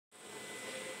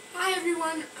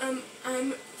everyone,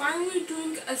 I'm finally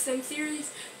doing a sim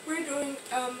series. We're doing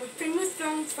Famous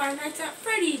Films Five Nights at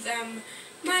Freddy's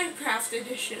Minecraft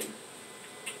edition.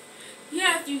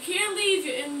 Yes, you can leave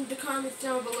in the comments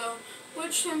down below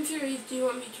which sim series do you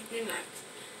want me to do next.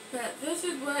 But this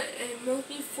is what I'm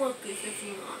mostly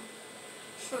focusing on.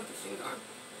 So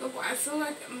I feel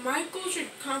like Michael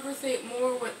should conversate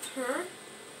more with her.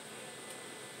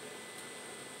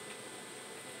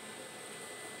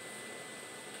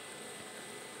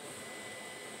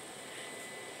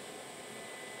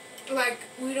 Like,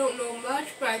 we don't know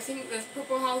much, but I think this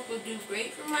purple house will do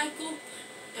great for Michael.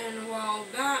 And while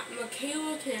that,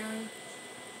 Michaela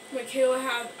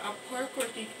has a park where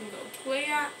she can go play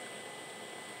at.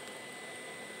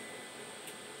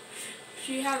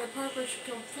 She has a park where she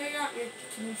can play at, make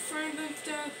some friends and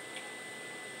stuff.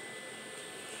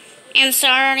 I'm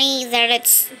sorry that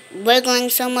it's wiggling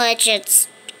so much.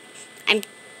 I'm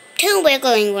too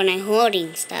wiggling when I'm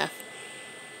holding stuff.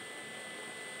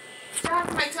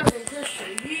 That's my cousin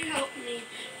Christian. He helped me.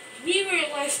 We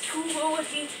realized Google would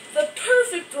be the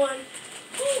perfect one.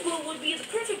 Google would be the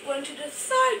perfect one to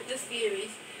decide the series.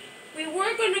 We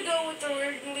were going to go with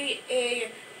originally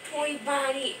a Toy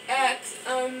Bonnie X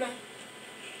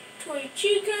Toy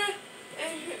Chica,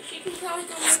 and she can probably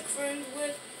go make friends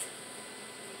with.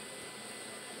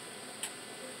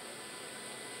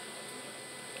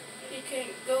 She can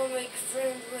go make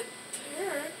friends with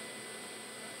her.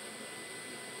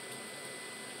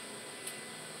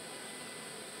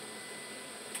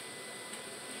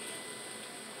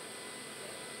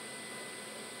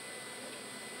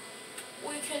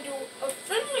 We can do a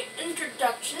friendly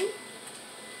introduction.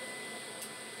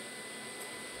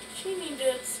 She needs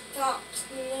to stop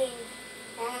playing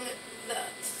on the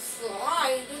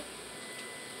slide.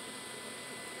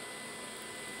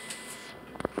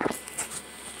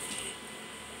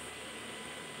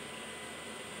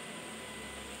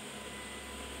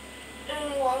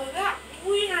 And while that,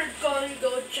 we are going to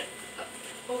go check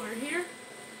over here.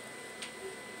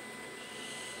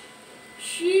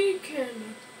 She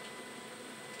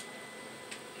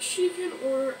can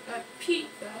order a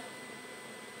pizza.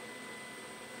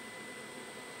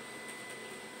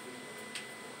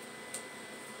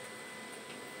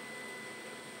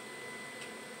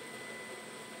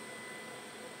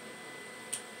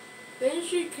 Then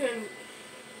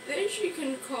she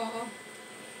can call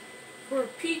for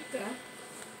pizza.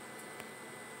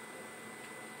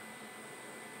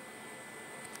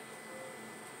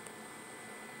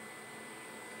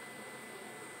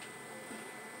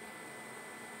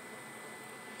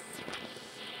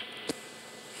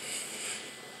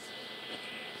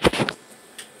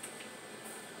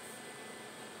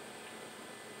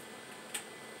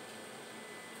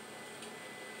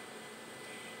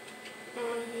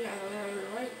 Yeah,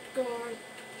 right, go on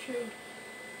to,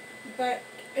 but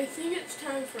I think it's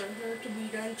time for her to be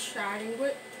done chatting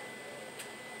with.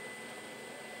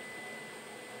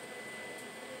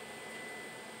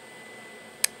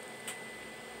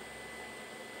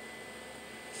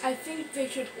 I think they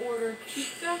should order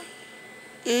pizza.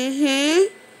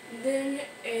 Then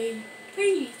a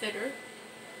babysitter.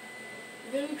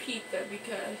 Then pizza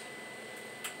because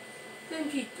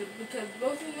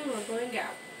both of them are going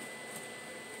out.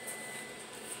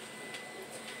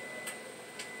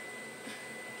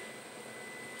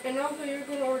 And also you're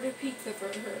going to order pizza for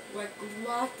her, like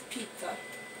lots of pizza.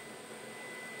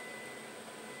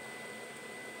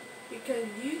 Because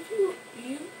you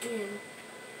and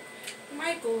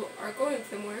Michael are going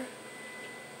somewhere.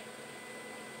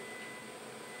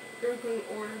 You're going to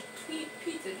order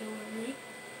pizza delivery.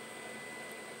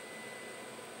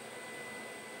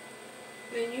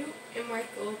 Then you and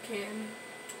Michael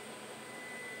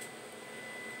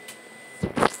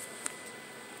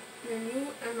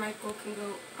can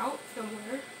go out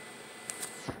somewhere.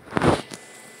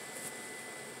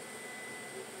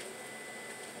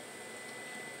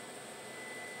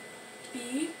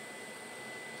 B.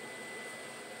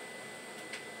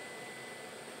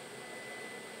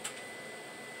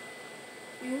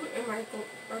 You and Michael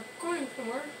are going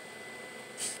somewhere.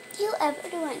 Do you ever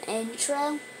do an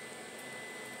intro?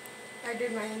 I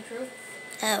did my intro.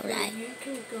 Oh, right. You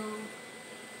can go.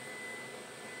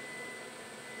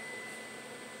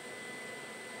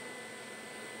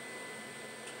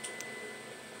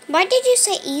 Why did you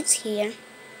say eats here?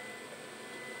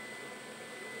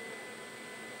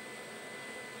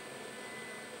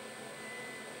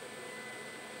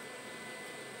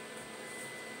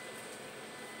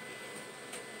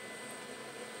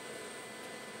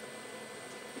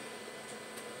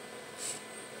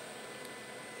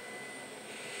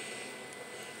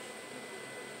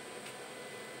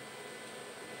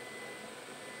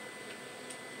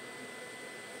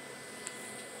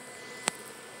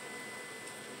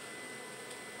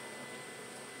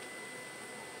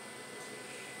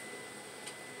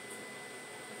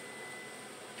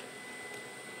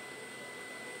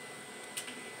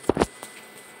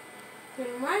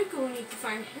 And Michael needs to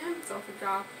find himself a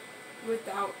job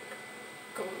without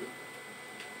going.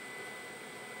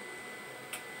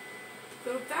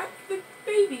 So that's the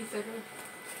babysitter.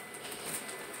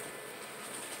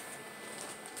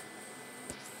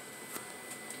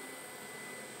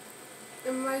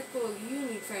 And Michael, you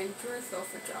need to find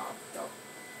yourself a job, though.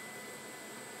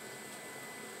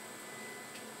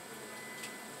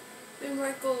 Then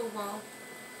Michael, well,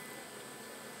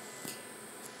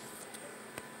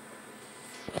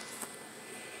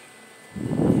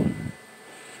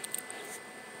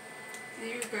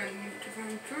 you're going to need to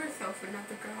find yourself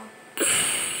another job.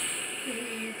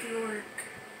 You can work.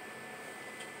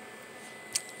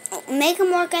 Make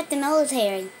him work at the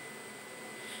military.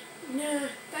 Nah,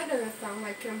 that doesn't sound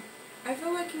like him. I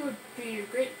feel like he would be a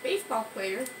great baseball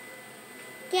player.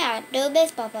 Yeah, do a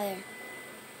baseball player.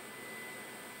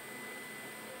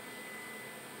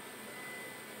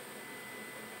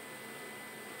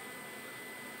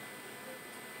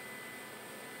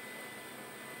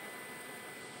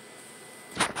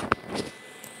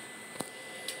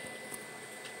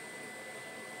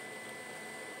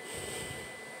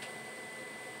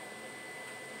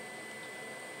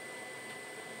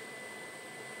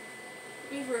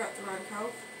 We were at the wrong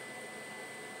house.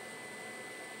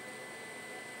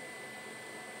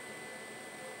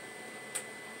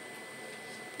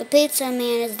 The pizza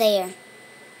man is there.